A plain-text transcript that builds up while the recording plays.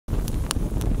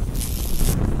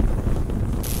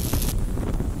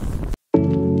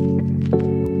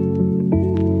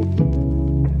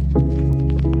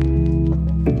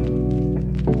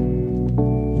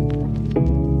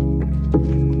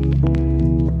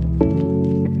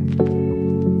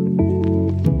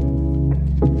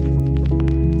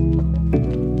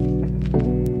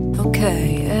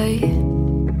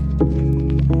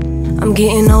I'm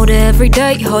getting older every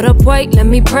day. Hold up, wait, let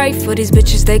me pray for these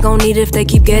bitches. They gon' need it if they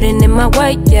keep getting in my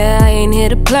way. Yeah, I ain't here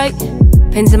to play.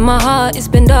 Pains in my heart, it's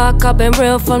been dark. I've been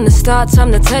real from the start.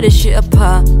 Time to tear this shit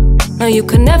apart. No, you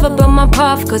can never build my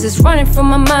path, cause it's running from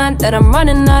my mind that I'm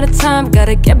running out of time.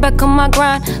 Gotta get back on my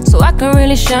grind so I can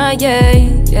really shine, yeah,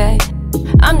 yeah.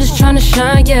 I'm just trying to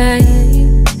shine, yeah.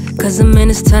 Cause the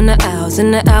minutes turn to hours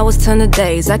and the hours turn to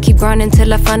days. I keep grinding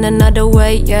till I find another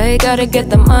way, yeah. Gotta get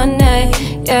the money,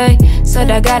 yeah.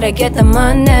 Said I gotta get the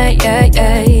money, yeah,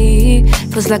 yeah.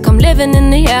 Feels like I'm living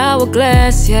in the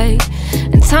hourglass, yeah.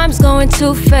 And time's going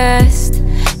too fast,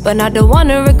 but I don't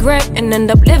wanna regret and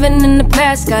end up living in the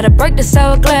past. Gotta break this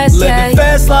hourglass, yeah. Living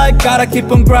fast like gotta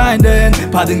keep on grinding.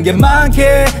 받은 게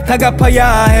많게 다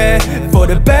갚아야 해. For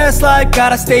the best like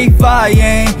gotta stay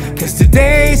flying. Cause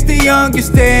today's the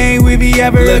youngest day we'll be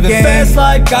ever again. Living fast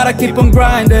like gotta keep on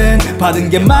grinding. 받은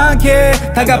게 많게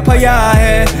다 갚아야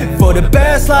해. For the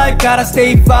best like gotta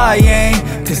stay flying.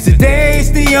 Cause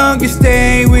today's the youngest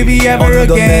day we'll be ever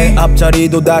again. 내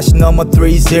앞자리도 다시 넘어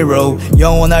 3-0.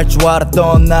 영원할 줄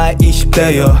알았던 나의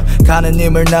 20대여. 가는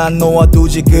힘을 난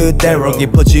놓아두지 그대로.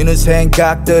 깊어지는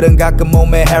생각들은 가끔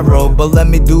몸에 해로. But let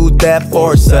me do that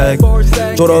for a sec.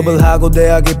 졸업을 하고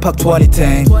대학 입학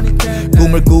 2010.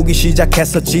 꿈을 꾸기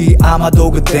시작했었지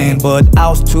아마도 그땐. But I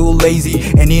was too lazy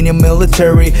and in the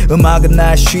military. 음악은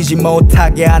날 쉬지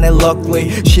못하게 하네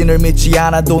luckily. 신을 믿지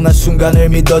않아도 난 순간을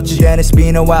믿었지. And it's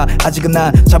been a while. 아직은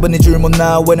난 잡은 이 줄 못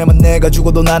나. 왜냐면 내가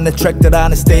죽어도 난 내 트랙들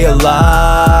안에 stay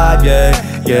alive, yeah,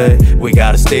 yeah. We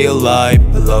gotta stay alive.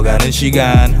 흘러가는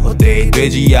시간 헛되이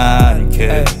되지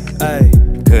않게.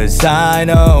 Cause I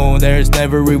know there's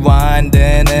never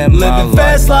rewinding in my Living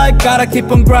fast like gotta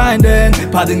keep on grinding.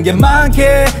 받은 게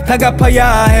많게 다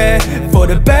갚아야 해. For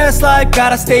the best like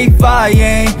gotta stay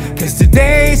flying. Cause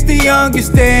today's the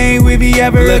youngest day we'll be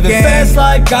ever again. Living fast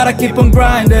like gotta keep on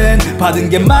grinding. 받은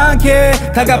게 많게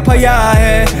다 갚아야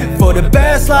해. For the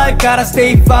best like gotta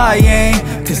stay flying.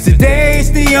 Cause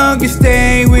today's the youngest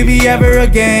day we'll be ever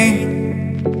again.